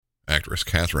actress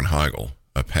Katherine Heigl,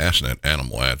 a passionate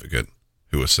animal advocate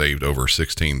who has saved over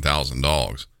 16,000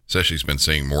 dogs, says she's been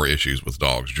seeing more issues with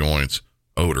dogs' joints,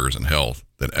 odors, and health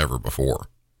than ever before.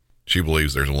 She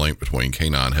believes there's a link between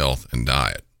canine health and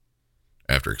diet.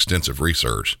 After extensive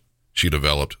research, she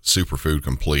developed Superfood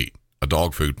Complete, a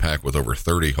dog food pack with over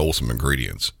 30 wholesome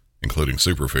ingredients, including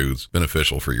superfoods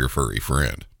beneficial for your furry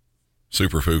friend.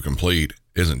 Superfood Complete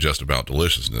isn't just about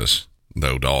deliciousness,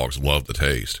 though dogs love the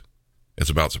taste. It's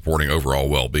about supporting overall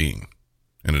well-being.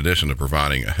 In addition to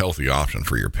providing a healthy option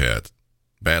for your pet,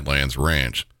 Badlands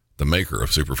Ranch, the maker of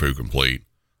Superfood Complete,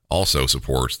 also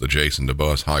supports the Jason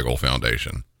DeBus Heigl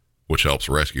Foundation, which helps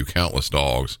rescue countless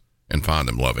dogs and find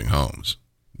them loving homes.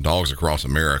 Dogs across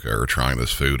America are trying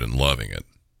this food and loving it.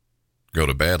 Go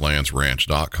to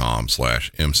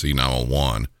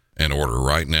badlandsranch.com/MC901 and order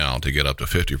right now to get up to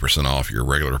 50% off your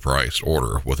regular priced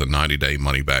order with a 90-day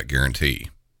money-back guarantee.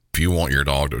 If you want your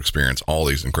dog to experience all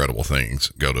these incredible things,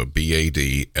 go to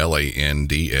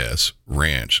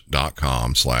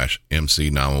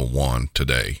badlandsranch.com/MC901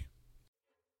 today.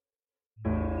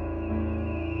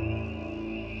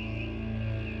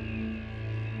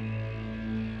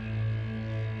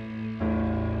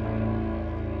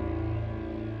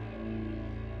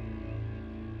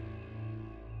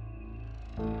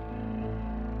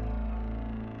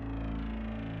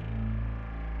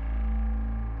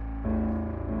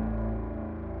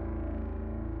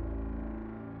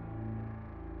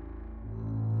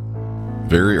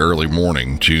 Very early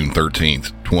morning, June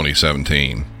 13th,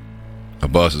 2017. A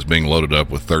bus is being loaded up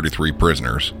with 33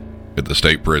 prisoners at the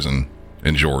state prison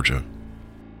in Georgia.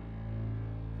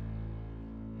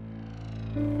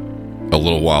 A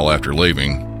little while after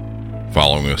leaving,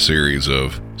 following a series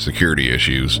of security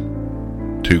issues,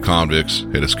 2 convicts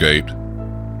had escaped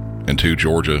and 2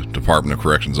 Georgia Department of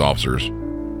Corrections officers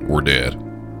were dead.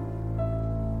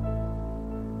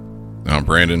 I'm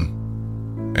Brandon,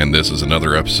 and this is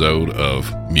another episode of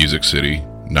Music City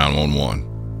 911.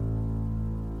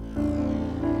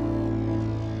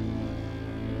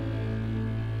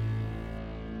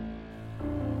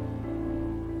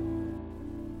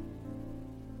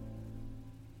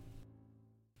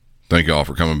 Thank y'all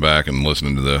for coming back and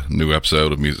listening to the new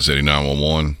episode of Music City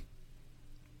 911.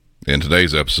 In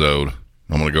today's episode,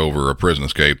 I'm going to go over a prison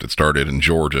escape that started in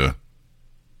Georgia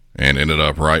and ended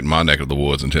up right in my neck of the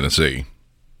woods in Tennessee.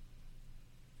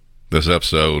 This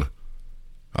episode,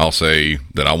 I'll say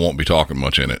that I won't be talking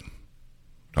much in it.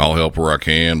 I'll help where I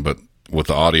can, but with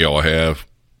the audio I have,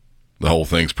 the whole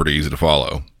thing's pretty easy to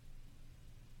follow.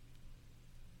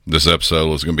 This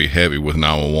episode is going to be heavy with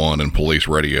 911 and police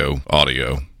radio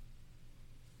audio.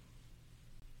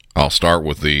 I'll start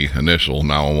with the initial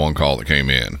 911 call that came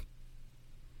in.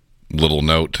 Little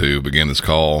note to begin this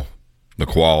call, the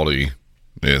quality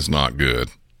is not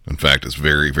good. In fact, it's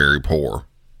very, very poor.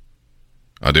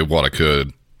 I did what I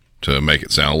could to make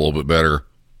it sound a little bit better,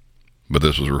 but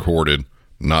this was recorded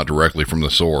not directly from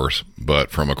the source, but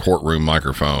from a courtroom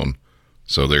microphone,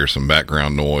 so there's some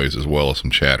background noise as well as some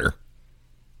chatter.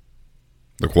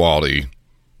 The quality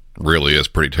really is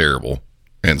pretty terrible,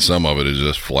 and some of it is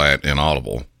just flat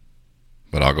inaudible,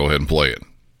 but I'll go ahead and play it.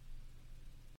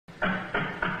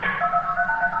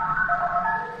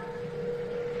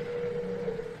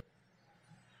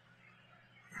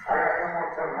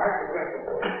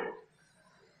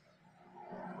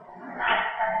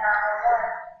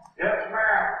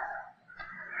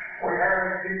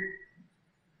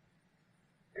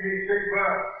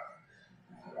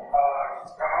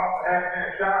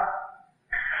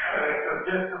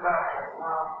 Just about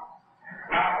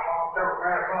not along the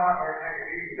marathon or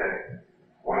anything easy.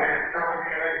 When they're throwing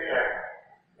you in there.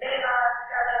 These are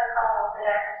another call that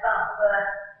I stopped the bus.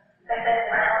 They said the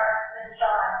car has been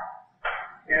shot.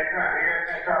 Yes, ma'am. He has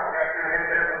been shot. We got your head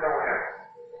there with the door here.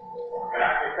 And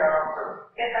I just got on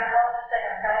through. Yes, I'm holding the thing,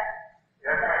 okay?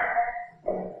 Yes, ma'am.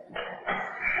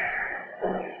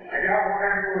 They got one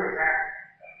in the woods, man.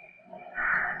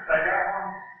 They got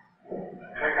one.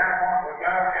 They got one. The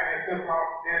guy and they took off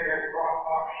dead as one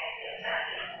off.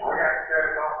 We got to set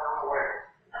it off on the way.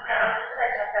 Okay, I'll just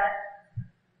take it, okay?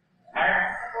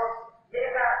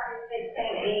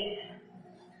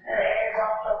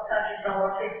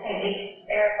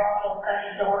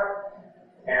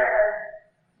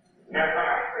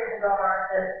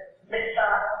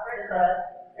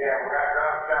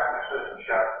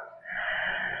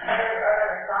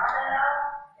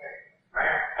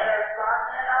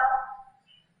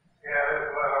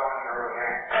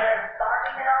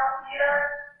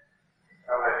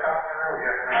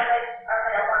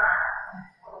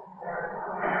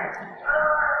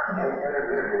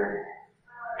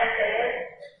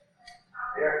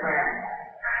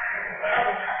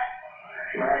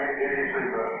 EDC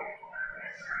bus.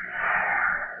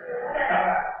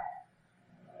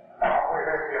 I'll wait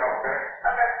there, okay?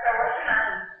 Okay, so what's your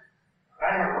name?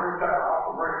 Name is Bruce Allen,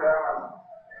 Uncle Bruce Allen.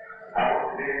 I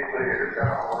work for EDC, it's kind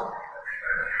of work.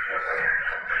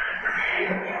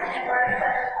 And where is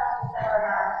that office or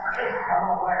not? I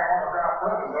don't think I want to drive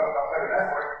prison bus, I'll put it that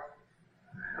way.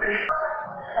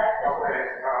 Okay,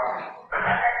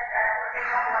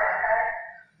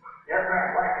 yes,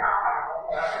 ma'am, thank you.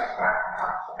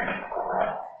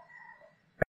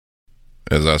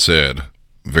 As I said,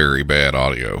 very bad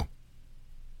audio.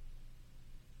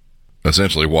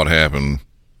 Essentially what happened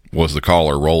was the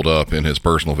caller rolled up in his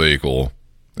personal vehicle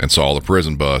and saw the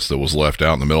prison bus that was left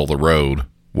out in the middle of the road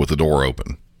with the door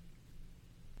open.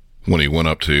 When he went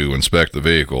up to inspect the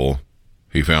vehicle,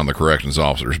 he found the corrections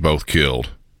officers both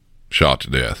killed, shot to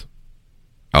death.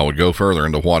 I would go further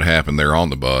into what happened there on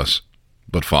the bus,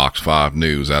 but Fox 5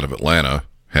 News out of Atlanta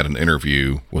had an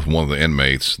interview with one of the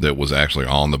inmates that was actually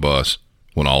on the bus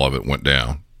when all of it went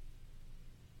down.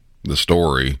 The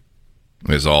story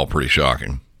is all pretty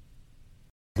shocking.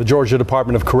 The Georgia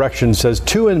Department of Corrections says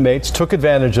 2 inmates took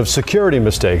advantage of security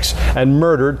mistakes and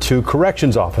murdered 2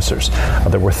 corrections officers.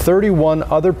 There were 31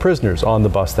 other prisoners on the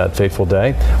bus that fateful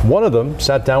day. One of them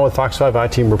sat down with Fox 5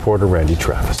 I-Team reporter Randy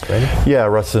Travis. Randy? Yeah,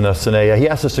 Rustin Sinea. He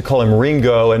asked us to call him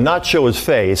Ringo and not show his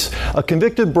face. A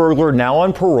convicted burglar now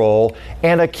on parole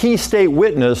and a key state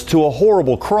witness to a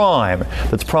horrible crime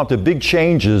that's prompted big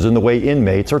changes in the way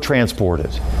inmates are transported.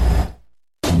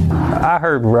 I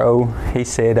heard Roe, he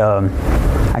said,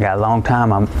 I got a long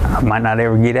time, I might not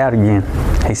ever get out again.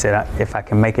 He said, if I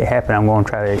can make it happen, I'm going to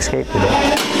try to escape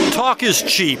today. Talk is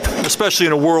cheap, especially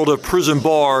in a world of prison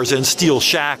bars and steel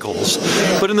shackles.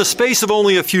 But in the space of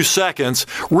only a few seconds,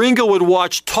 Ringo would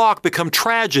watch talk become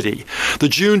tragedy. The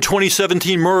June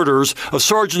 2017 murders of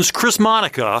Sergeants Chris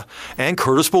Monica and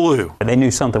Curtis Ballou. They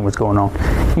knew something was going on.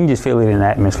 You can just feel it in the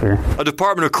atmosphere. A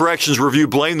Department of Corrections review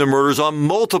blamed the murders on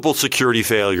multiple security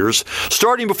failures,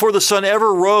 starting before the sun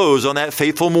ever rose on that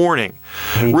fateful morning.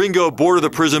 Ringo boarded the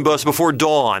prison bus before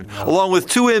dawn, along with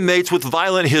 2 inmates with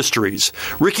violent histories,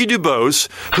 Ricky Dubose,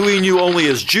 who he knew only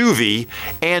as Juvie,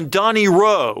 and Donnie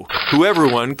Rowe, who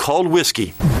everyone called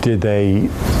Whiskey. Did they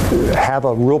have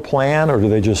a real plan or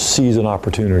did they just seize an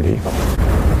opportunity?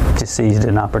 Just seized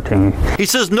an opportunity. He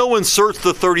says no one searched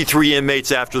the 33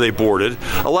 inmates after they boarded,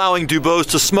 allowing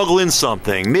Dubose to smuggle in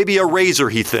something, maybe a razor,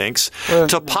 he thinks,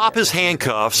 to pop his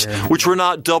handcuffs, which were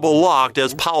not double locked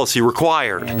as policy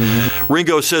required.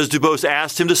 Ringo says Dubose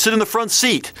asked him to sit in the front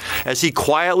seat as he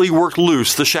quietly worked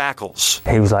loose the shackles.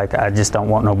 He was like, I just don't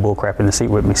want no bullcrap in the seat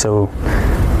with me. So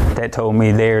that told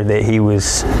me there that he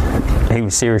was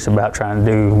serious about trying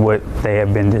to do what they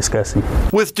have been discussing.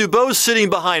 With Dubose sitting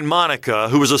behind Monica,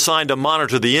 who was assigned to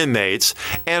monitor the inmates,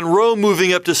 and Rowe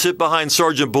moving up to sit behind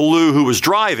Sergeant Ballou, who was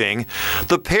driving,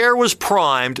 the pair was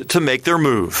primed to make their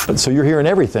move. So you're hearing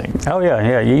everything. Oh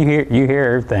yeah, you hear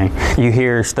everything. You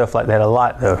hear stuff like that a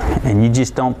lot though, and you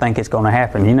just don't think it's going to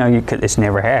happen. You know, it's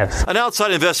never has. An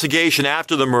outside investigation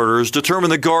after the murders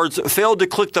determined the guards failed to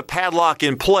click the padlock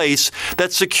in place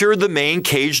that secured the main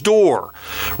cage door.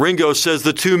 Ringo says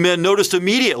the 2 men noticed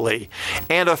immediately,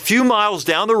 and a few miles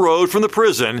down the road from the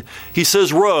prison, he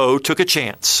says Rowe took a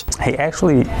chance. He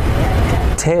actually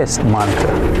tests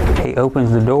Monica. He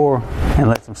opens the door and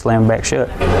lets him slam back shut.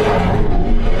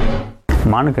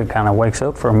 Monica kind of wakes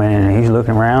up for a minute and he's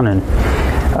looking around and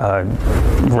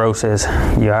Rowe says,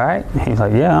 "You all right?" He's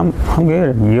like, "Yeah, I'm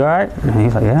good. You all right?" And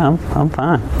he's like, "Yeah, I'm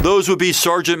fine." Those would be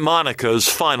Sergeant Monica's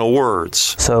final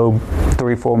words. So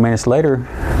 3-4 minutes later,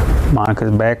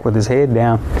 Monica's back with his head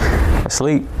down,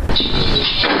 asleep.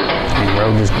 And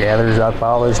Rowe just gathers up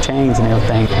all his chains and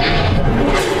everything,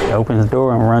 opens the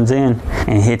door and runs in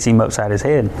and hits him upside his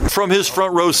head. From his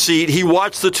front row seat, he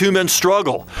watched the 2 men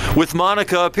struggle, with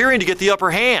Monica appearing to get the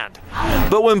upper hand.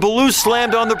 But when Ballou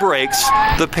slammed on the brakes,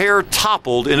 the pair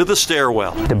toppled into the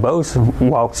stairwell. Dubose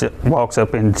walks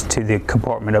up into the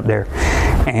compartment up there,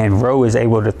 and Rowe is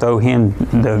able to throw him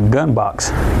the gun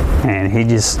box, and he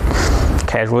just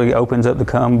casually opens up the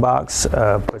gun box,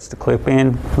 puts the clip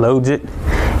in, loads it,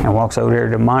 and walks over there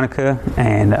to Monica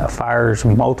and fires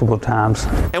multiple times.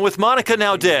 And with Monica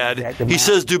now dead, he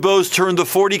says Dubose turned the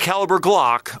 .40 caliber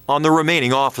Glock on the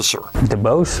remaining officer.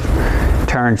 Dubose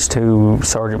turns to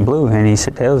Sergeant Blue and he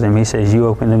tells him, he says, "You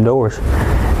open them doors."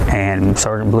 And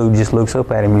Sergeant Blue just looks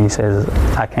up at him and he says,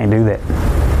 "I can't do that."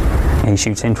 And he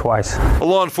shoots him twice. A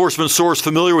law enforcement source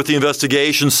familiar with the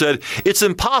investigation said it's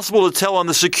impossible to tell on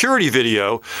the security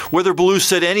video whether Ballou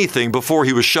said anything before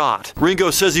he was shot. Ringo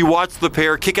says he watched the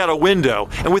pair kick out a window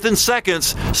and within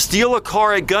seconds steal a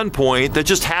car at gunpoint that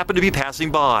just happened to be passing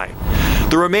by.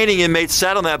 The remaining inmates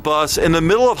sat on that bus in the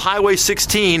middle of Highway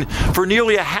 16 for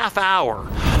nearly a half hour.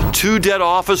 2 dead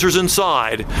officers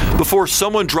inside before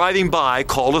someone driving by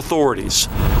called authorities.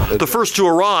 The first to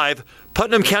arrive,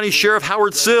 Putnam County Sheriff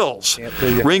Howard Sills.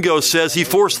 Ringo says he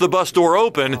forced the bus door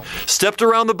open, stepped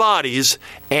around the bodies,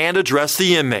 and addressed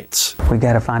the inmates. We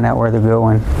got to find out where they're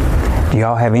going. Do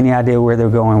y'all have any idea where they're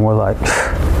going? We're like,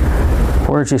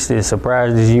 we're just as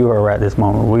surprised as you are right this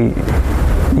moment. We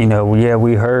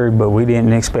heard, but we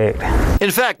didn't expect.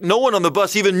 In fact, no one on the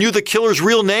bus even knew the killer's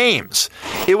real names.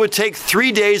 It would take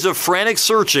 3 days of frantic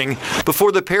searching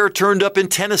before the pair turned up in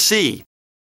Tennessee.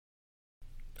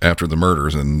 After the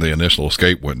murders and the initial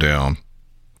escape went down,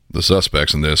 the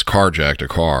suspects in this carjacked a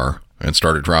car and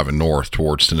started driving north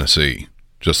towards Tennessee,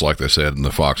 just like they said in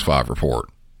the Fox 5 report.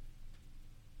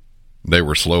 They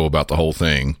were slow about the whole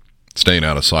thing, staying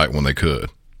out of sight when they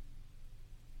could.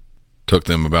 Took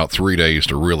them about 3 days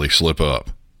to really slip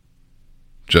up.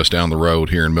 Just down the road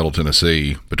here in Middle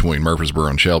Tennessee, between Murfreesboro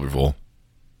and Shelbyville,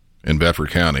 in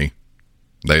Bedford County,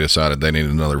 they decided they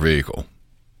needed another vehicle.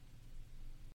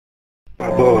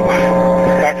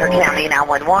 Bedford County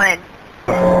 911.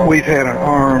 We've had an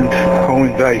armed home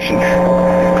invasion.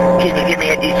 Can you give me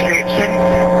a description?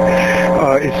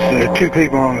 It's 2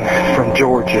 people from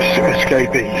Georgia,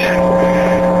 escapees.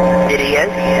 It is?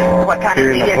 What kind of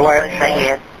vehicle was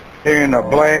they in? They're in a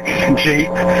black Jeep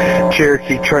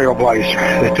Cherokee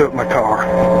Trailblazer. They took my car.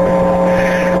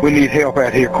 We need help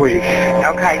out here quick.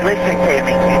 Okay, listen to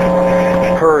me.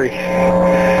 Hurry.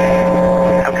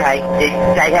 Okay, did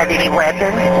they have any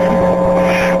weapons?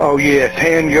 Oh yes,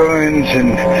 handguns,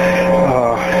 and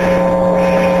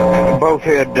both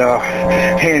had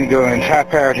handguns,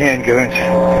 high-powered handguns.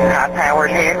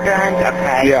 High-powered handguns?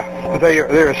 Okay. Yeah,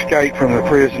 they're escaped from the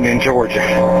prison in Georgia.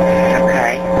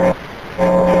 Okay.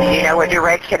 Do you know what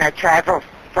direction of travel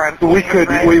from? We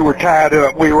couldn't. We were tied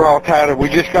up. We were all tied up. We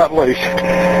just got loose.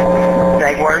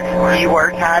 You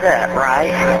were tied up,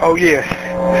 right? Oh yes.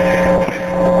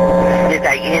 Did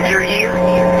they injure you?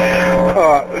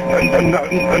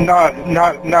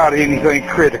 Not anything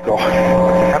critical.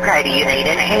 Okay, do you need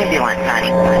an ambulance,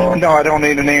 honey? No, I don't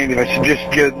need an ambulance. Just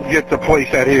get the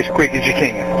police out here as quick as you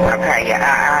can. Okay,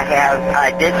 I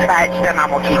have dispatched them. I'm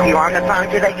going to keep you on the phone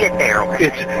till they get there,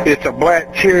 okay? It's a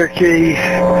black Cherokee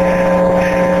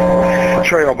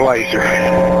Trailblazer.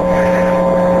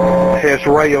 Has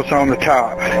rails on the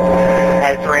top.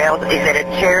 Has rails? Is it a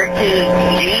Cherokee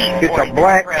Jeep? It's a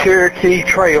black Cherokee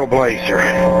Trailblazer.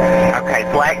 Okay,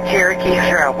 black Cherokee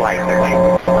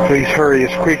Trailblazer. Please hurry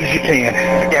as quick as you can.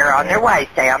 They're on their way.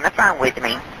 Stay on the phone with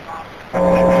me.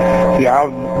 Yeah,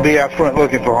 I'll be out front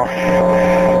looking for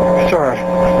them. Sorry.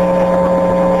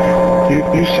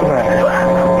 You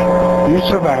survived. You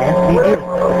survived.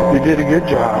 You did a good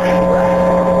job.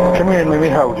 Come here and let me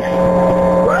hold you.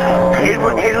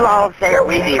 Who loves there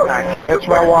with you, honey? That's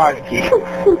my wife. It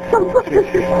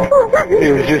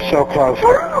was just so close.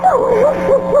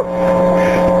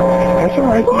 That's all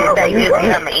right. Did they just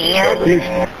come in?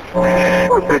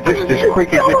 Just as quick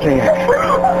as you can.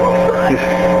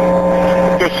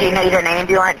 Does she need an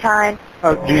ambulance, hon?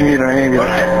 Do you need an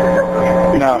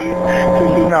ambulance?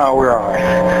 No, we're all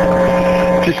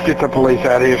right. Just get the police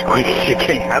out here as quick as you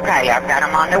can. Okay, I've got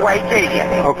them on the way to you.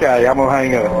 Okay, I'm going to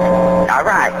hang up. All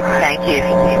right, thank you.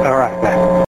 All right,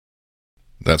 bye.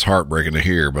 That's heartbreaking to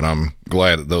hear, but I'm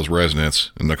glad that those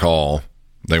residents in the call,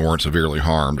 they weren't severely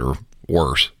harmed or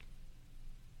worse.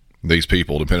 These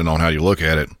people, depending on how you look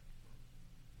at it,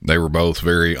 they were both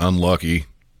very unlucky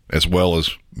as well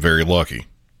as very lucky.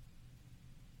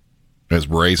 As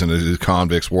brazen as these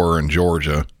convicts were in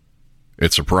Georgia,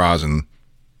 it's surprising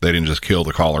they didn't just kill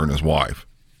the caller and his wife.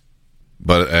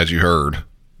 But as you heard,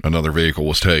 another vehicle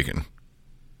was taken.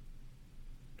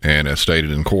 And as stated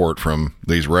in court from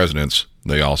these residents,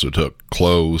 they also took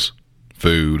clothes,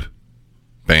 food,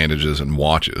 bandages, and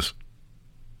watches.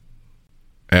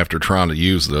 After trying to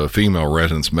use the female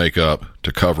residents' makeup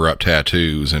to cover up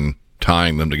tattoos and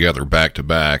tying them together back to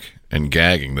back and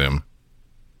gagging them,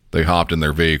 they hopped in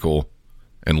their vehicle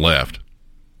and left.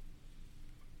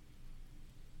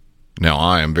 Now,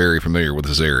 I am very familiar with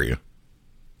this area.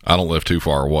 I don't live too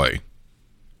far away.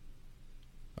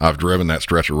 I've driven that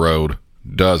stretch of road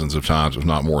dozens of times, if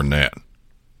not more than that.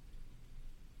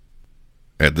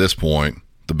 At this point,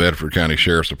 the Bedford County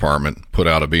Sheriff's Department put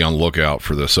out a be on the lookout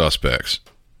for the suspects,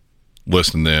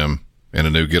 listing them in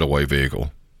a new getaway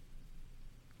vehicle.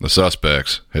 The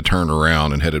suspects had turned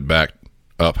around and headed back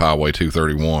up Highway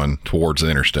 231 towards the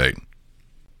interstate.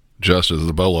 Just as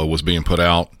the bolo was being put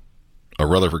out, a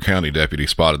Rutherford County deputy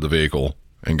spotted the vehicle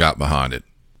and got behind it.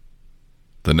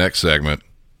 The next segment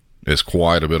is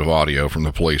quite a bit of audio from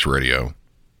the police radio.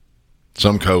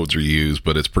 Some codes are used,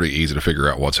 but it's pretty easy to figure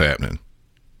out what's happening.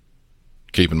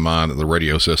 Keep in mind that the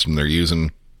radio system they're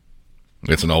using,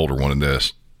 it's an older one than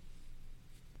this.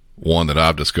 One that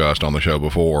I've discussed on the show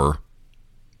before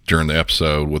during the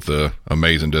episode with the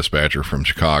amazing dispatcher from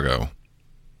Chicago.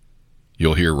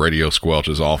 You'll hear radio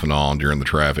squelches off and on during the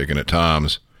traffic, and at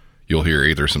times you'll hear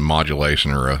either some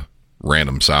modulation or a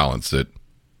random silence that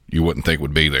you wouldn't think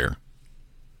would be there.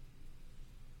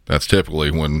 That's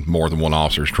typically when more than one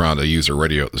officer is trying to use their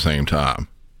radio at the same time.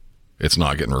 It's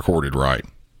not getting recorded right.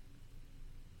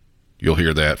 You'll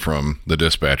hear that from the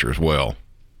dispatcher as well.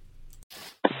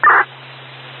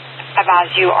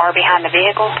 Advise you are behind the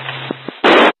vehicle.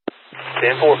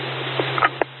 10-4.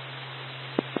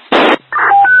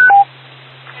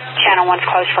 Channel 1's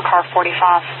closed for car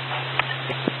 45.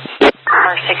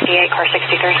 Car 68, car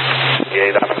 63.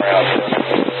 Yeah, I'm around.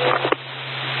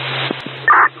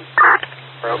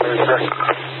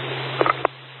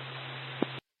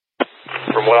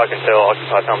 From what I can tell,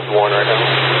 Occupy Times 1 right now.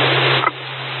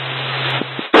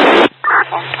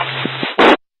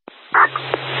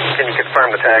 Can you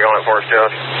confirm the tag on it for us,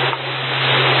 Josh?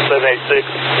 786,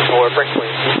 North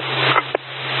Franklin.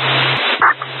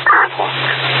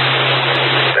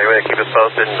 Stay with it, keep us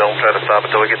posted, and don't try to stop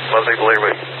until we get some other people here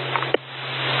with you.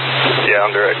 Yeah,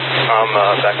 I'm direct. I'm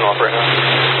backing off right now.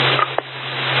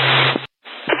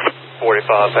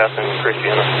 45, passing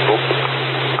Christiana School.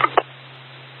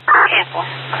 Cancel.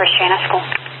 Christiana School.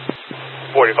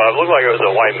 45, looked like it was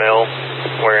a white male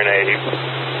wearing a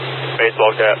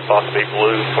baseball cap, possibly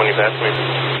blue, when he passed me.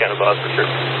 Kind of buzz for sure.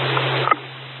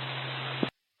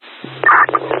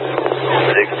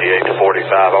 68 to 45,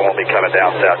 I won't be coming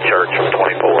down South Church from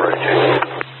 24.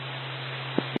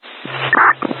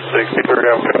 63,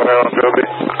 I'm coming out on Joby.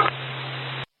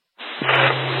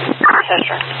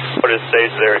 Sister. Put his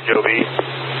stage there at Joby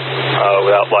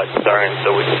without lights and sirens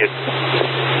so we can get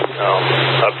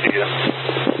up to you.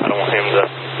 I don't want him to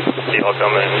see y'all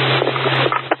coming in.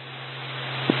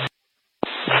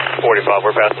 45,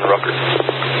 we're passing Rucker.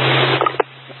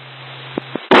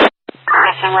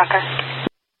 Passing Rucker.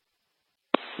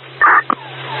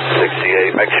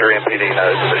 68, make sure MPD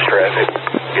knows there's traffic.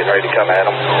 Getting ready to come at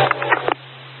them.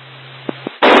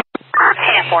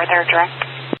 10-4, they're direct.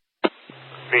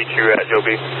 Meet you at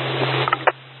Joby.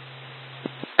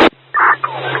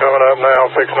 Coming up now,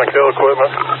 fixing the kill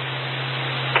equipment.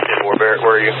 10-4, Barrett,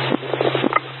 where are you?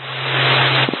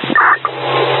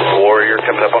 Warrior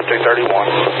coming up on 231.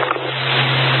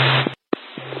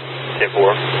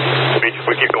 10-4.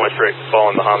 We keep going straight,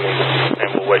 following behind me,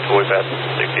 and we'll wait till we pass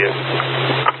 68.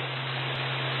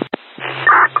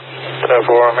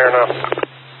 10-4, I'm here now.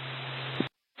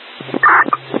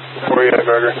 Where are you at,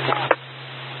 Gregor?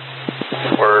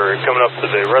 We're coming up to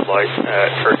the red light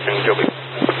at Church and Joby.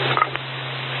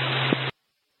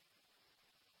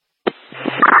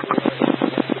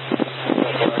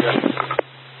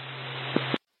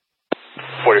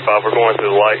 We're going to the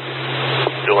light.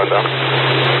 Still inbound.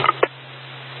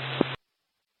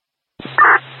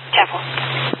 10-4.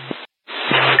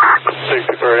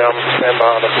 63, I'm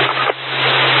inbound.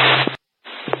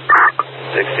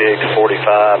 68 to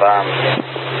 45, I'm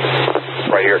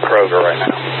right here at Kroger right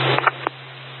now.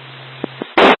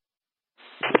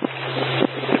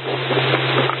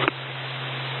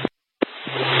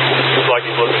 Looks like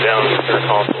he's looking down at the center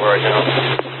console right now.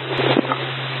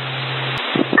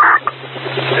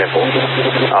 10-4.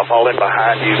 I'll fall in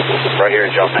behind you right here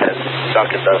and jump at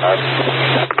Dunkin' Donuts.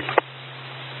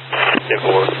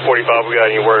 10-4. 45, we got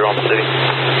any word on the city?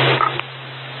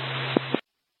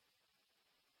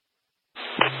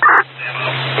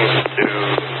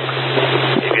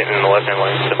 He's getting in the left-hand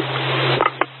lane.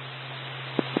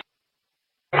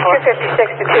 256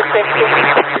 to 260.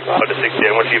 To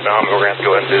 60, once you found me, we're going to have to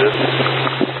go ahead and do this.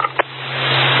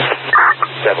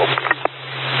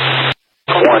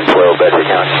 112, Bedford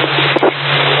County.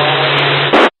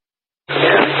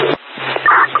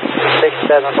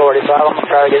 6745, I'm going to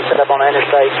try to get set up on the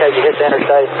interstate in case you hit the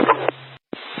interstate.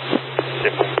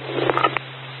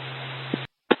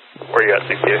 Where you at,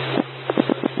 68?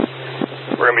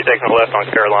 We're going to be taking a left on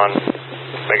Caroline,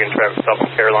 making traffic stop on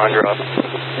Caroline Drive.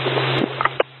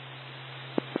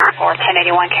 Or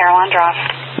 1081 Caroline Drive.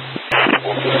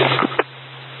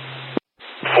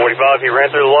 45, he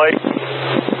ran through the light.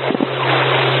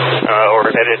 Or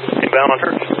headed inbound on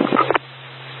Church?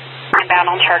 Inbound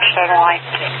on Church, through the light.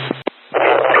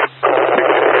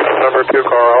 Number 2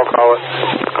 car, I'll call it.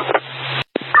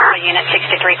 Unit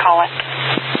 63, call it.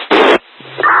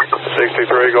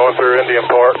 63 going through Indian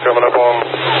Park, coming up on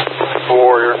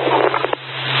Warrior.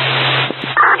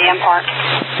 Indian Park.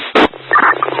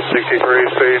 63,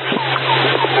 speeds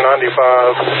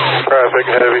 95, traffic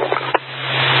heavy.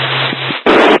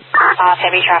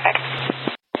 Heavy traffic.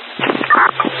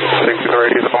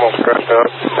 63, he's almost crashed out.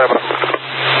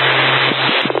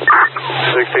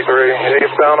 63,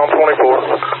 eastbound on 24.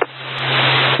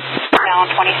 Down on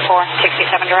 24,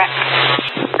 67 direct.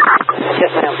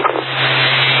 Yes, ma'am.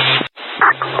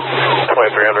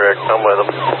 23 on direct, I'm with him.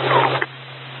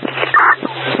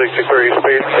 63,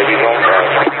 speed, maybe long time.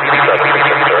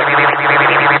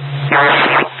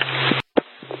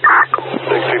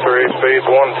 63, speeds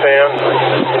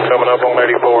 110, coming up on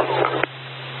 84.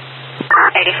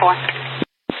 84.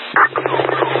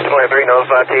 23,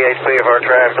 notify THP of our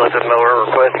traffic, let them know we're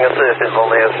requesting assistance on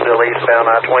this, still eastbound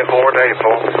I-24 and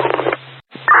 84.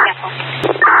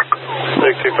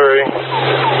 63,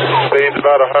 speeds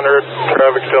about 100,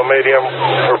 traffic still medium,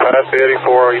 we're past the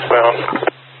 84 eastbound.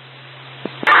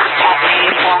 Past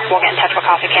 84, we'll get in touch with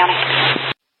Coffee County.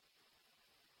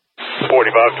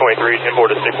 4523, 10-4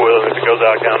 to stick with us if it goes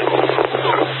out county.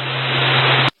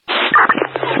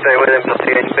 Stay with him until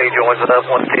THP joins up.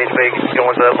 Once THP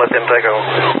joins up, let them take over.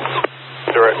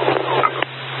 Direct.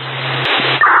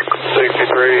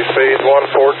 63, speed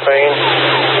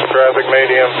 114, traffic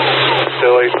medium,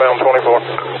 still eastbound 24.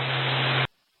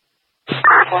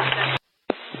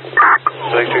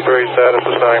 63, status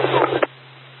the same.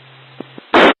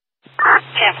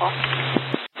 10-4.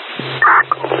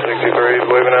 63 is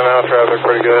leaving in and out traffic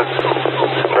pretty good.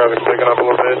 Traffic's picking up a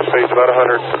little bit, speed's about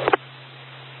 100.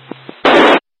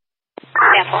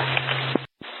 10-4.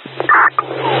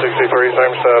 63,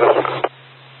 same status.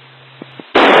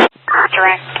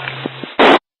 Direct.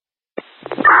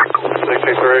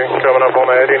 63, coming up on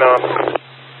the 89.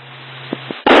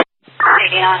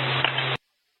 89.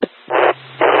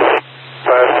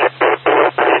 Fast.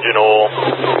 Engine oil,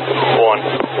 1.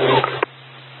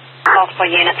 Multiple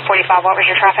units, 45, what was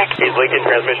your traffic? He's leaking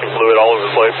transmission fluid all over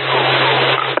the place.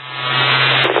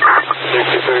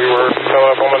 63, we're coming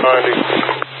up on the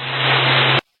 90.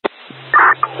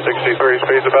 63,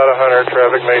 speed's about 100,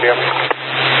 traffic medium.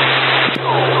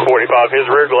 45, his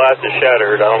rear glass is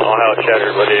shattered. I don't know how it's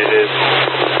shattered, but it is.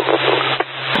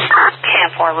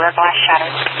 10-4, rear glass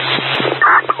shattered.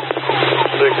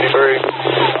 63,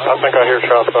 I think I hear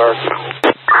shots fired.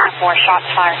 10-4, shots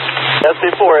fired.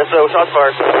 SC4, SO, shots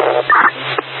fired.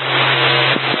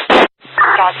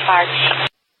 Shots fired.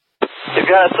 You've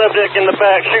got a subject in the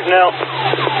back shooting out.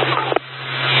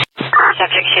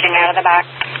 Subject shooting out of the back.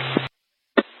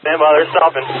 Stand by, they're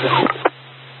stopping.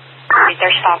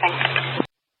 They're stopping.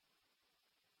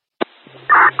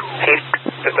 He's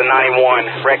at the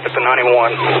 91, wrecked at the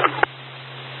 91.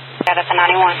 Got at the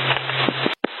 91.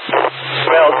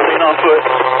 Well, seen on foot.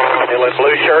 They let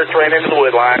blue shirts ran into the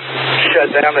wood line,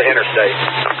 shut down the interstate.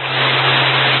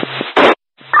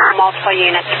 Multiple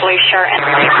units, blue shirt and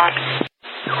line.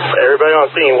 Everybody on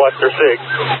scene, watch their 6.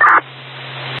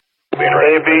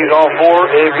 AB's all 4,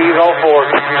 AB's all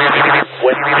 4.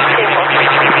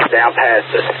 Down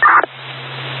past us.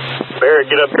 Barrett,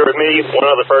 get up here with me. One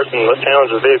other person, let's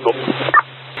challenge the vehicle.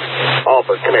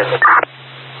 Officer, come here.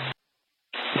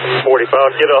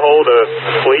 45, get a hold of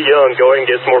Lee Young. Go ahead and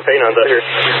get some more canines out here.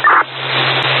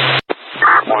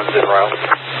 One's en route.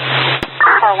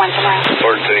 Car one's en route. 13.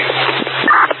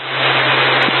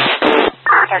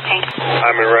 13.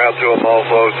 I'm en route to them all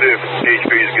close. See if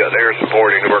HP's got air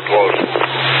supporting. We're close.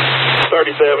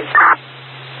 37.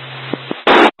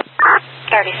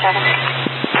 37.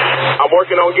 I'm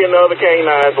working on getting the other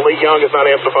canines. Lee Young is not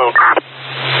answering the phone.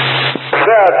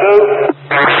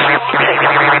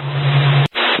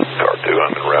 Car 2,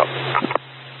 I'm en route.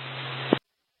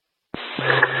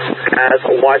 Guys,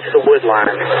 watch the wood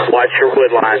line. Watch your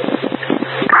wood line.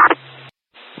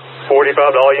 45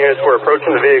 to all units, we're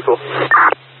approaching the vehicle.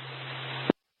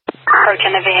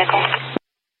 Approaching the vehicle.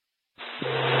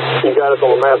 You got us on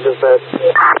the map, dispatch.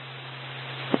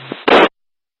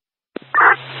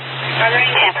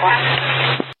 10-4.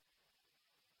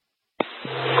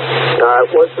 Alright,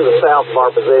 what's to the south of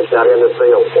our position out in this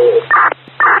field?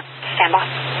 Stand by.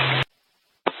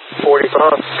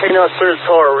 45, canines clear the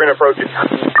car, we're going to approach it.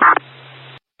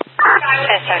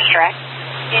 SO's direct.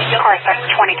 Car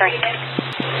 23.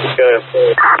 Good.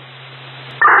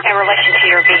 In relation to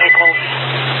your vehicles,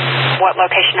 what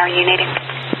location are you needing?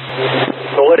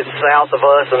 So what is south of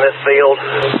us in this field?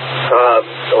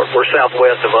 Or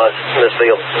southwest of us in this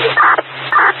field?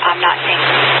 I'm not seeing.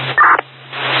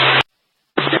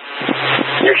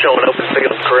 You're showing open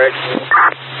field, correct?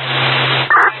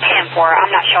 10-4,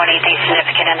 I'm not showing anything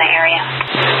significant in the area.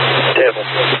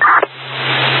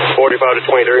 45 to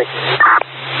 23.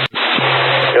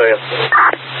 Go ahead.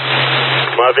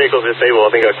 My vehicle's disabled. I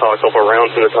think I caught a couple of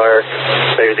rounds in the tire.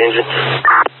 Maybe the engine.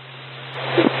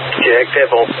 Check,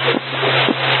 temple.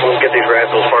 We'll get these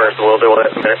rascals first, and we'll deal with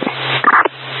that in a minute.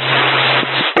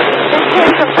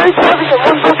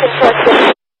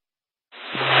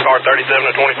 Car 37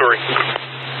 to 23.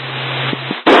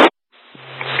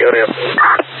 Go ahead.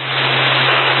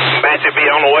 Match will be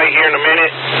on the way here in a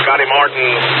minute. Scotty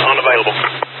Martin unavailable.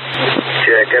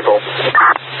 Check, temple.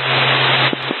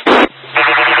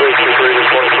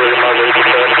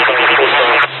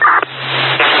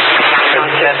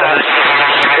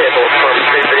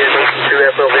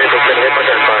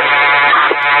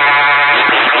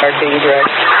 13 direct.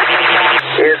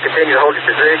 Is continue to hold your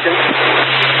position.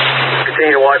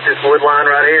 Continue to watch this wood line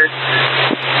right here.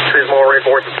 As soon as more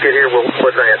reinforcements get here, we'll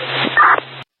advance.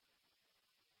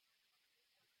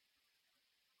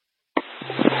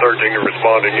 13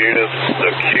 responding units. The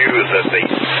queue is at the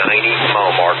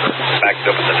 90-mile marker. Backed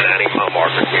up at the 90-mile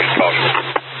marker. Use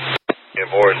caution. Yeah,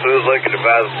 boy, as soon as they can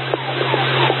advise,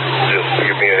 just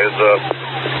give me a heads up.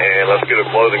 And let's get a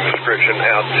clothing description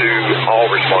out to all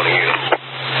responding units.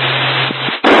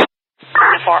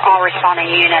 For all responding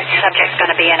units, subject's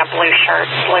going to be in a blue shirt.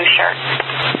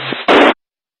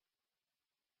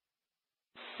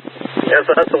 Yeah,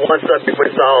 so that's the one subject we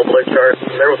saw in blue shirt.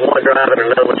 There was one driving and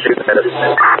another one shooting at us.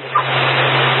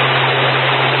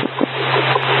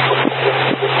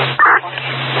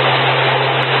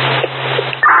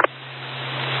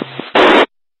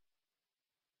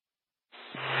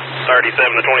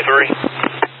 To 23.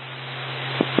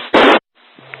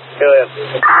 Go ahead.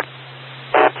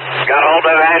 Got a hold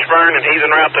of Ashburn and he's en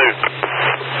route too.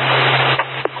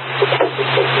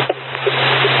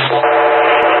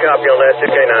 Copy on that,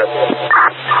 2K9.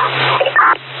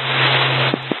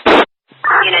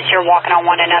 Units, you're walking on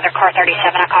one another. Car 37,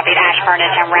 I copied. Ashburn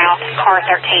is en route. Car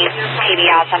 13,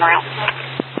 TBI is en route.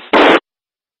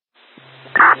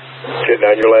 Getting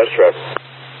on your last truck.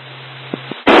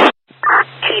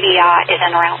 TBI is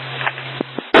en route.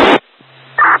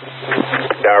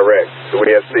 Direct. So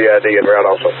we have CID en route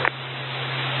also.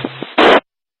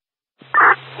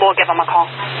 We'll give them a call.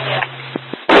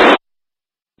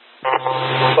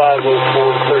 504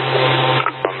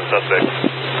 On the suspect.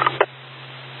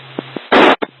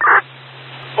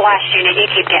 Last unit, you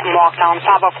keep getting walked on.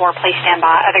 504, please stand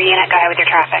by. Other unit, go ahead with your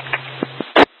traffic.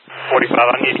 45,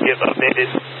 I need to get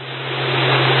updated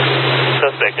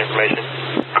suspect information.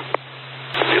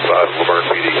 Be advised, Laverne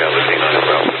PD has a canine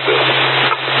about this building.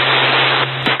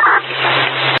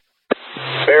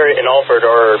 Barrett and Alford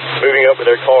are moving up with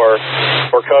their car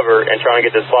for cover and trying to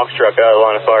get this box truck out of the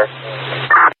line of fire.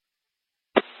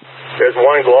 There's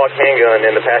one Glock handgun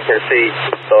in the passenger seat,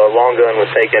 so a long gun was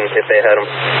taken if they had them.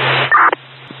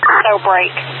 So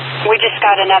break. We just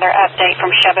got another update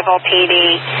from Shelbyville PD.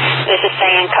 This is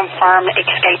saying confirmed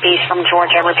escapees from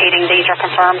Georgia. Repeating, these are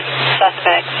confirmed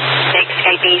suspects, the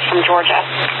escapees from Georgia.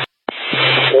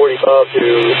 45 to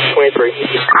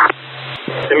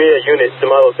 23. Send me a unit to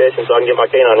my location so I can get my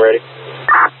canine ready.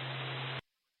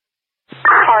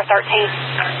 Car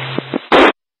 13.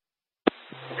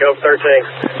 Go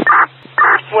 13.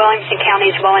 Williamson County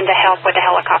is willing to help with the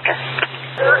helicopter.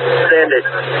 Send it.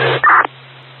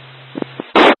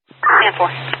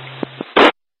 10-4.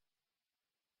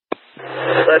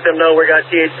 Let them know we got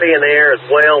THP in the air as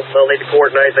well. They'll need to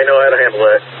coordinate. They know how to handle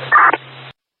that.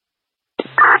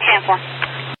 10-4.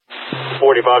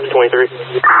 45 to 23.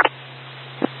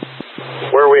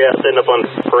 Where are we at setting up on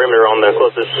the perimeter on the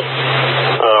closest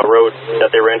road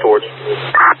that they ran towards? 23.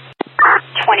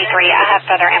 I have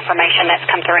further information that's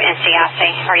come through NCIC.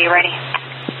 Are you ready?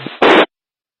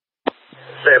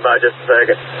 Stand by just a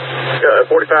second.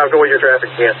 45, go with your traffic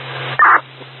again.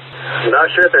 Not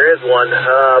sure if there is one.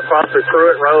 Possibly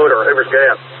Pruitt Road or Hoover's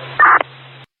Gap.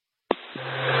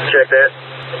 Check that.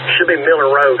 Should be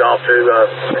Miller Road off to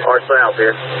our south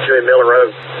here. Should be Miller Road.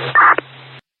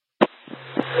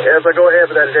 As I go ahead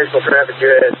with that additional traffic, go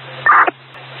ahead.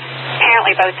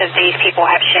 Apparently both of these people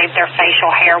have shaved their facial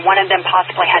hair. One of them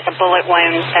possibly has a bullet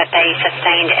wound that they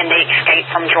sustained in the escape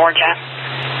from Georgia.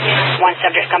 One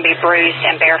subject's going to be bruised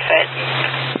and barefoot.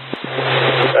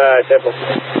 Simple. 32.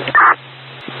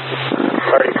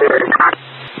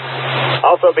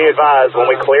 Also be advised, when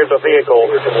we cleared the vehicle,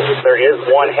 there is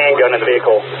one handgun in the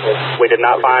vehicle. We did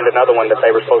not find another one that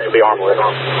they were supposed to be armed with.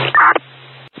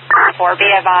 Or be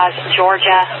advised,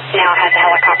 Georgia now has a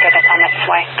helicopter that's on its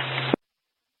way.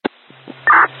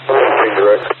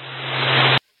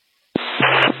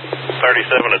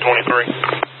 37 to 23.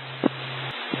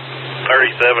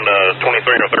 37 to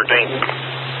 23 or 13.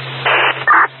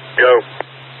 Go.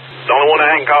 The only one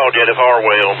I hadn't called yet is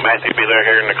Harwell. Matthew will be there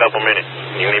here in a couple minutes.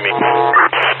 You need me?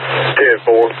 10-4,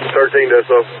 13 does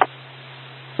so.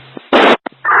 13.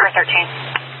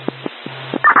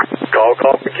 Call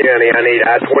Coffee County. I need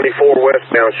I-24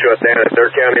 westbound shut down at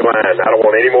their county line. I don't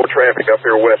want any more traffic up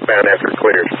here westbound after it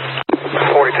clears.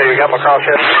 42, you got my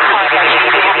crosshead?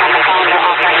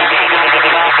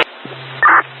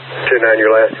 2-9,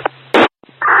 your last.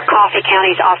 Coffee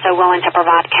County is also willing to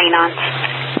provide canines.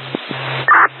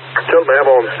 Tell them to have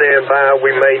on standby.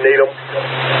 We may need them.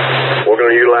 We're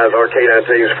going to utilize our canine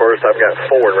teams first. I've got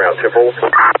 4 en route. 10-4.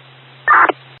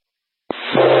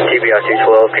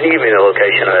 QBIQ-12, can you give me the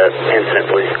location of that incident,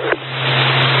 please?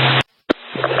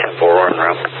 10-4, we're en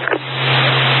route.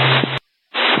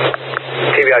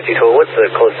 QBIQ-12, what's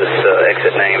the closest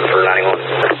exit name for 91?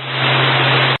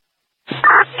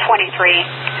 23.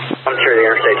 I'm sure the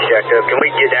interstate's jacked up. Can we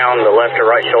get down the left or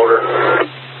right shoulder?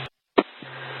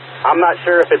 I'm not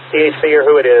sure if it's THC or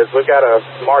who it is. We've got a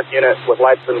marked unit with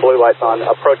lights and blue lights on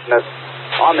approaching us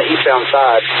on the eastbound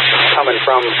side coming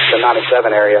from the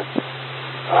 97 area.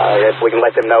 If we can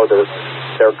let them know that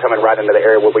they're coming right into the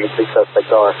area where these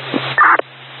suspects are.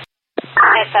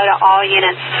 So to all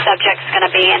units, subject's going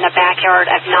to be in the backyard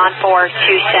of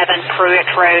 9427 Pruitt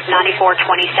Road,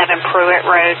 9427 Pruitt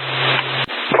Road.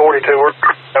 42, we're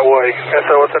that way.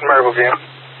 SO, what's in Maryville again?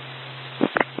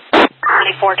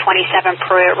 9427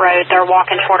 Pruitt Road. They're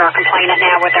walking toward our complainant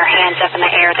now with their hands up in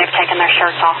the air. They've taken their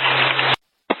shirts off.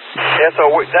 So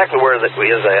exactly where is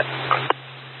that?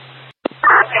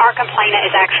 Our complainant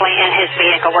is actually in his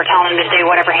vehicle. We're telling him to do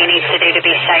whatever he needs to do to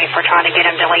be safe. We're trying to get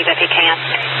him to leave if he can.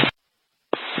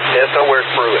 So where's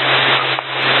Pruitt?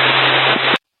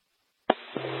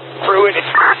 Pruitt,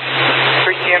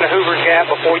 street in the Hoover Gap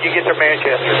before you get to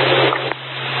Manchester.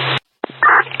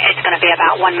 It's going to be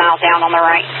about 1 mile down on the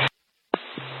right.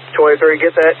 23,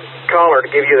 get that caller to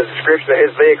give you the description of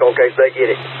his vehicle in case they get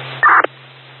it.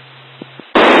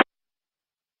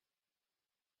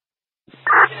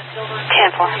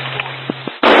 10-4.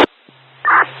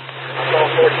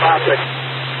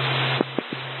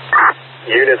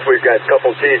 Units, we've got a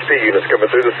couple of THP units coming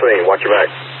through the scene. Watch your back.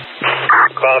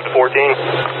 5 to 14.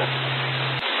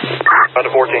 5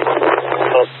 to 14.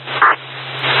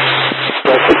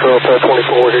 That's control,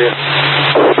 24 here.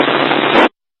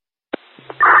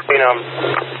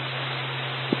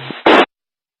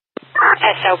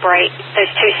 SO break.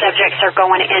 Those 2 subjects are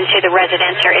going into the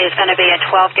residence. There is going to be a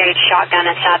 12-gauge shotgun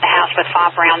inside the house with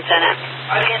 5 rounds in it.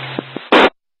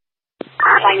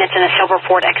 Complainant's in a Silver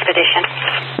Ford Expedition.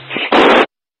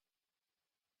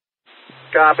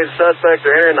 Copy. The suspects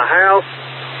are entering the house.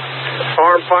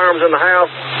 Armed firearms in the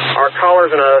house. Our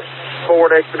callers in a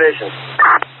Ford Expedition.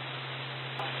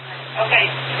 Okay.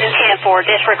 10-4.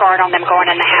 Disregard on them going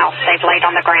in the house. They've laid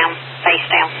on the ground, face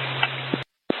down.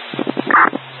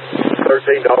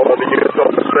 13 to all of the units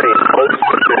on the scene.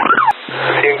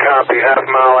 You can copy, half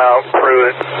mile out,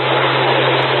 Pruitt.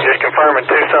 Just confirming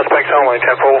 2 suspects only,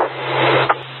 10-4.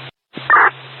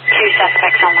 2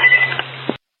 suspects only.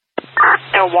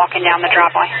 They're walking down the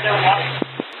driveway.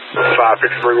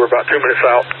 553, we're about 2 minutes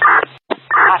out.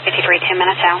 553, 2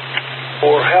 minutes out.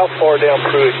 Or how far down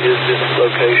Pruitt is this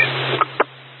location?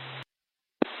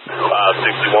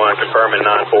 561, confirming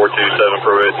 9427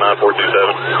 Pruitt,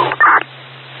 9427.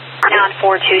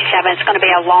 9427. It's going to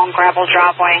be a long gravel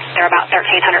driveway. They're about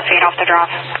 1,300 feet off the drive.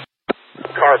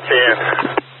 Car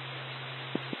 10.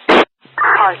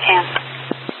 Car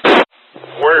 10.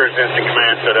 Where is instant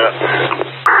command set up?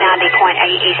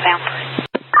 90.8 eastbound.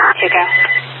 Hugo.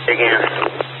 Again.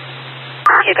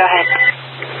 Hugo, ahead.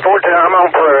 14, I'm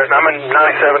on Pruitt. I'm in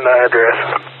 97, the address.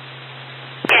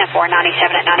 10-4,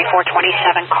 97 at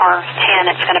 9427. Car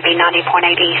 10. It's going to be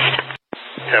 90.8 east.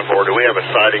 10-4, do we have a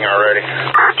sighting already?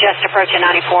 Just approaching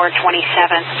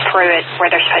 9427 Pruitt, where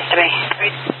they're supposed to be.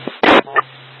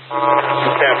 10-4.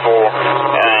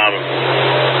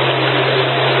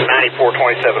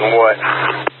 9427 what?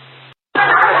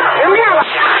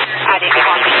 I didn't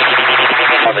want to.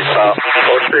 Traffic stop.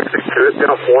 462,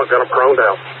 got them prone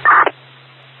down.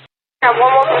 One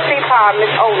more from C5, Miss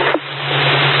Oldham.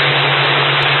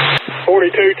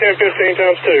 42, 1015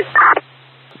 times 2.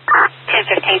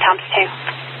 1015 times 2.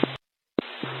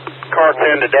 Car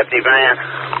 10 to Deputy Van.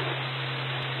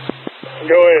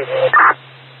 Go ahead.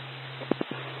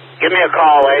 Give me a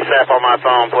call ASAP on my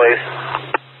phone, please.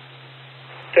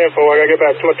 10-4, I gotta get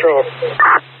back to my truck.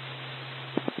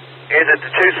 Is it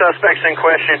the 2 suspects in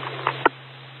question?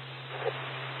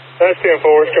 That's 10-4,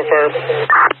 it's confirmed.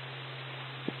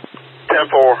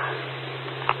 10-4.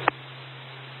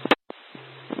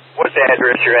 What's the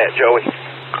address you're at, Joey?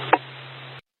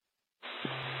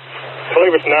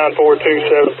 believe it's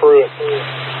 9427 Pruitt.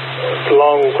 It's a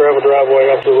long gravel driveway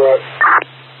off the right.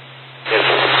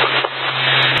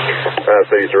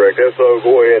 City's Direct SO,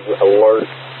 go ahead and alert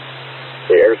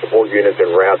the air support units en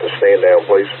route to stand down,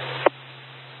 please.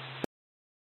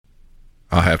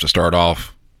 I have to start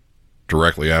off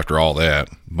directly after all that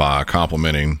by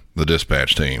complimenting the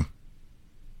dispatch team.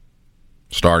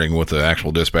 Starting with the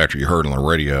actual dispatcher you heard on the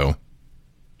radio,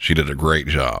 she did a great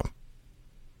job.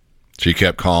 She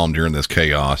kept calm during this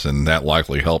chaos, and that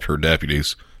likely helped her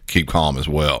deputies keep calm as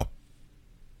well.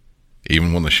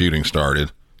 Even when the shooting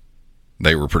started,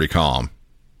 they were pretty calm.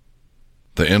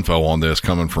 The info on this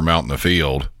coming from out in the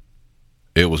field,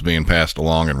 it was being passed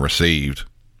along and received,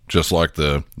 just like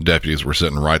the deputies were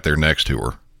sitting right there next to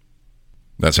her.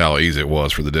 That's how easy it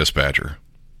was for the dispatcher.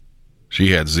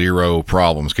 She had zero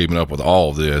problems keeping up with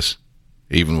all of this,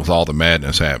 even with all the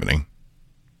madness happening.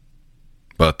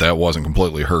 But that wasn't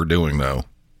completely her doing, though.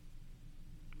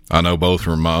 I know both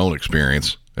from my own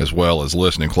experience, as well as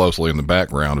listening closely in the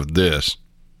background of this,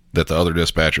 that the other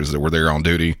dispatchers that were there on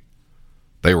duty,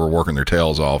 they were working their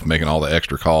tails off, making all the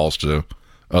extra calls to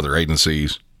other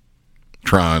agencies,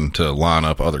 trying to line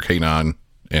up other K9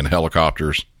 and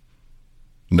helicopters,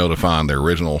 notifying their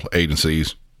original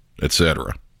agencies,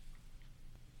 etc.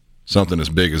 Something as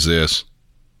big as this,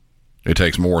 it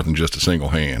takes more than just a single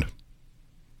hand.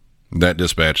 That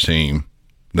dispatch team,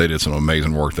 they did some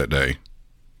amazing work that day.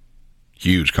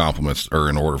 Huge compliments are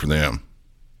in order for them.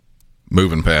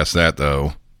 Moving past that,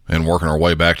 though, and working our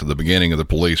way back to the beginning of the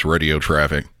police radio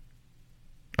traffic,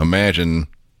 imagine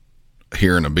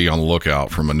hearing a be on the lookout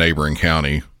from a neighboring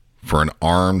county for an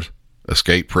armed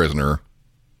escaped prisoner,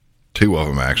 2 of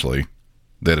them actually,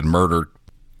 that had murdered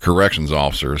corrections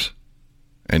officers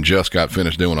and just got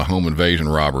finished doing a home invasion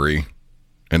robbery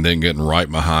and then getting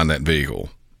right behind that vehicle.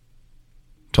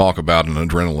 Talk about an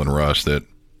adrenaline rush that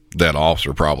that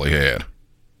officer probably had.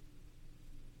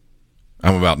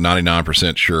 I'm about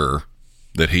 99% sure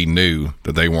that he knew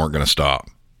that they weren't going to stop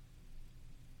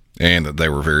and that they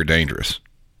were very dangerous.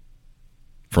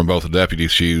 From both the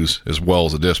deputies' shoes as well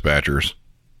as the dispatchers,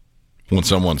 when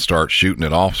someone starts shooting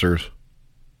at officers,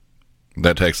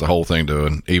 that takes the whole thing to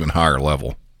an even higher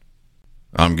level.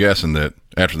 I'm guessing that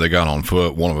after they got on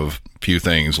foot, one of a few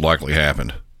things likely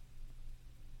happened.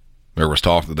 There was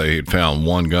talk that they had found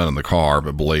one gun in the car,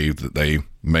 but believed that they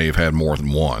may have had more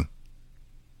than one.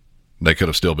 They could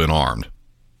have still been armed.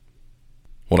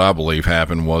 What I believe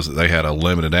happened was that they had a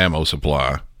limited ammo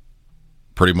supply,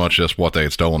 pretty much just what they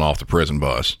had stolen off the prison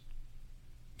bus.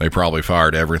 They probably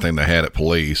fired everything they had at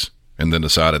police and then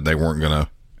decided they weren't going to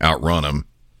outrun them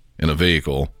in a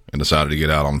vehicle and decided to get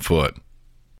out on foot.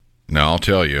 Now, I'll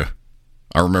tell you,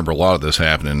 I remember a lot of this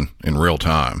happening in real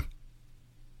time.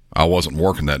 I wasn't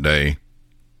working that day,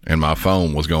 and my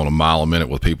phone was going a mile a minute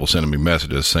with people sending me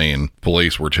messages saying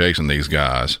police were chasing these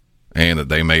guys and that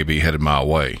they may be headed my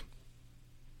way.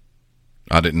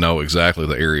 I didn't know exactly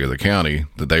the area of the county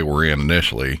that they were in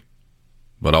initially,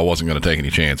 but I wasn't going to take any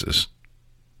chances.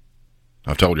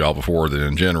 I've told y'all before that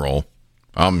in general,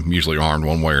 I'm usually armed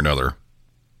one way or another.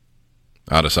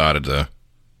 I decided to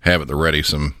have at the ready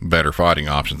some better fighting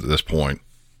options at this point.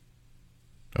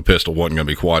 A pistol wasn't going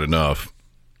to be quite enough,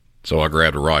 so I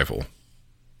grabbed a rifle.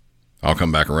 I'll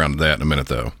come back around to that in a minute,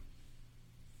 though.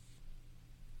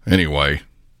 Anyway,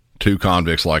 2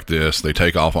 convicts like this, they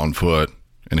take off on foot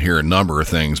and hear a number of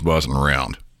things buzzing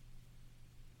around.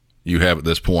 You have at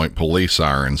this point police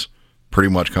sirens pretty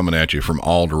much coming at you from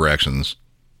all directions,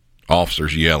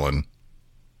 officers yelling,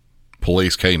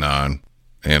 police K9,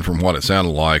 and from what it sounded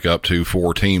like, up to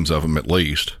 4 teams of them at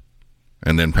least.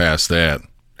 And then past that,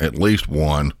 at least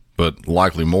 1, but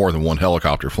likely more than 1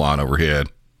 helicopter flying overhead.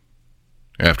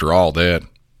 After all that,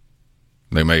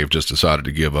 they may have just decided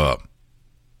to give up.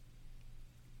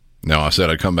 Now, I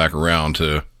said I'd come back around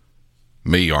to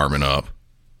me arming up.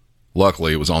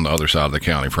 Luckily, it was on the other side of the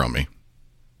county from me.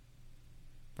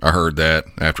 I heard that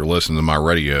after listening to my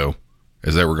radio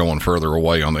as they were going further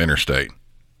away on the interstate.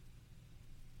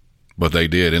 But they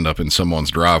did end up in someone's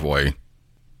driveway,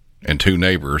 and 2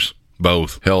 neighbors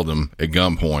both held them at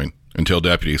gunpoint until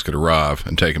deputies could arrive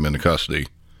and take them into custody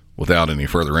without any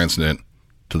further incident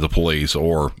to the police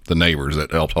or the neighbors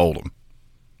that helped hold them.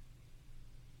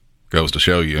 Goes to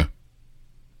show you,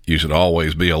 you should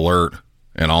always be alert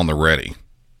and on the ready.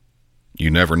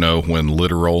 You never know when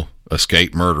literal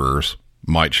escaped murderers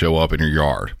might show up in your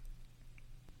yard.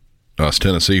 Us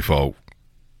Tennessee folk,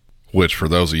 which for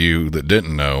those of you that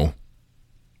didn't know,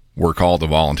 we're called the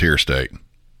volunteer state.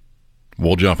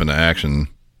 We'll jump into action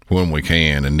when we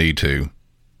can and need to,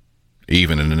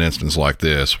 even in an instance like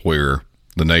this where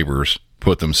the neighbors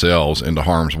put themselves into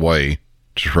harm's way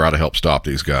to try to help stop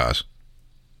these guys.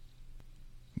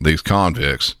 These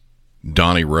convicts,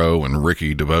 Donnie Rowe and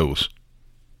Ricky DeVos,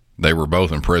 they were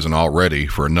both in prison already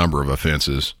for a number of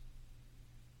offenses,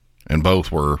 and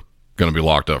both were going to be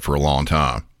locked up for a long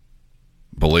time.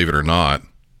 Believe it or not,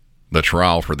 the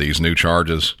trial for these new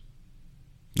charges,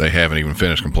 they haven't even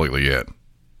finished completely yet.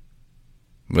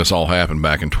 This all happened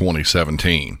back in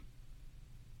 2017.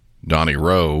 Donnie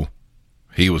Rowe,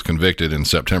 he was convicted in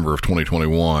September of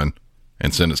 2021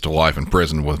 and sentenced to life in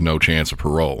prison with no chance of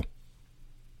parole.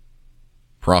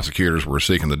 Prosecutors were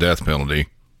seeking the death penalty,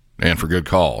 and for good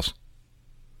cause.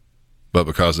 But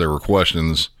because there were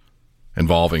questions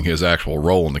involving his actual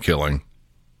role in the killing,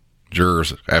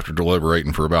 jurors, after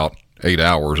deliberating for about 8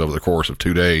 hours over the course of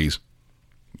 2 days,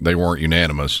 they weren't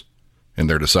unanimous in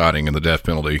their deciding in the death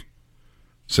penalty,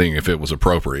 seeing if it was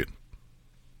appropriate.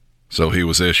 So he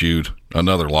was issued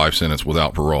another life sentence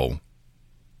without parole.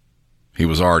 He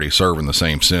was already serving the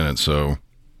same sentence, so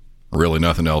really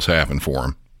nothing else happened for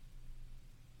him.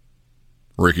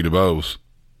 Ricky DeVos,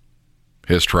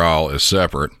 his trial is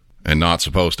separate and not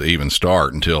supposed to even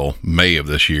start until May of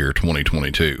this year,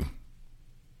 2022.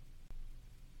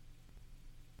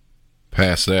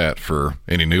 Past that, for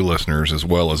any new listeners as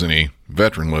well as any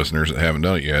veteran listeners that haven't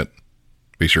done it yet,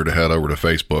 be sure to head over to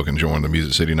Facebook and join the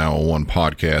Music City 911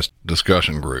 podcast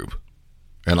discussion group,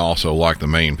 and also like the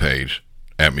main page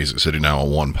at Music City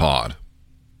 911 Pod.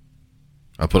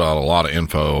 I put out a lot of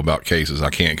info about cases I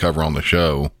can't cover on the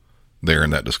show there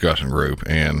in that discussion group,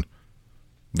 and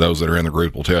those that are in the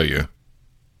group will tell you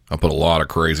I put a lot of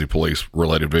crazy police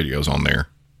related videos on there.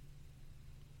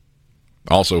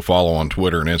 Also follow on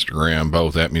Twitter and Instagram,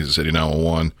 both at Music City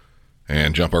 911,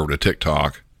 and jump over to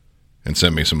TikTok and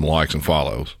send me some likes and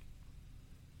follows.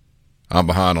 I'm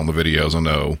behind on the videos, I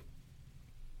know,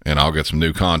 and I'll get some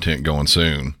new content going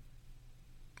soon,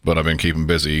 but I've been keeping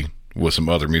busy with some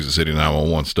other Music City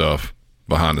 911 stuff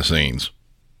behind the scenes,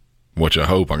 which I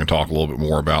hope I can talk a little bit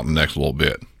more about in the next little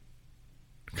bit.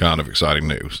 Kind of exciting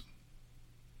news.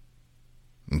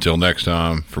 Until next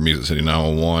time, for Music City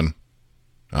 911,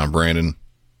 I'm Brandon,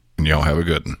 and y'all have a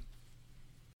good one.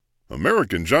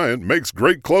 American Giant makes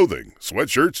great clothing,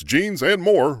 sweatshirts, jeans, and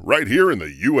more right here in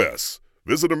the U.S.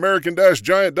 Visit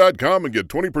American-Giant.com and get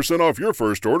 20% off your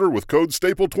first order with code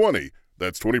STAPLE20.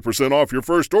 That's 20% off your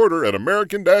first order at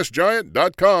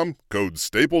American-Giant.com, code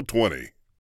STAPLE20.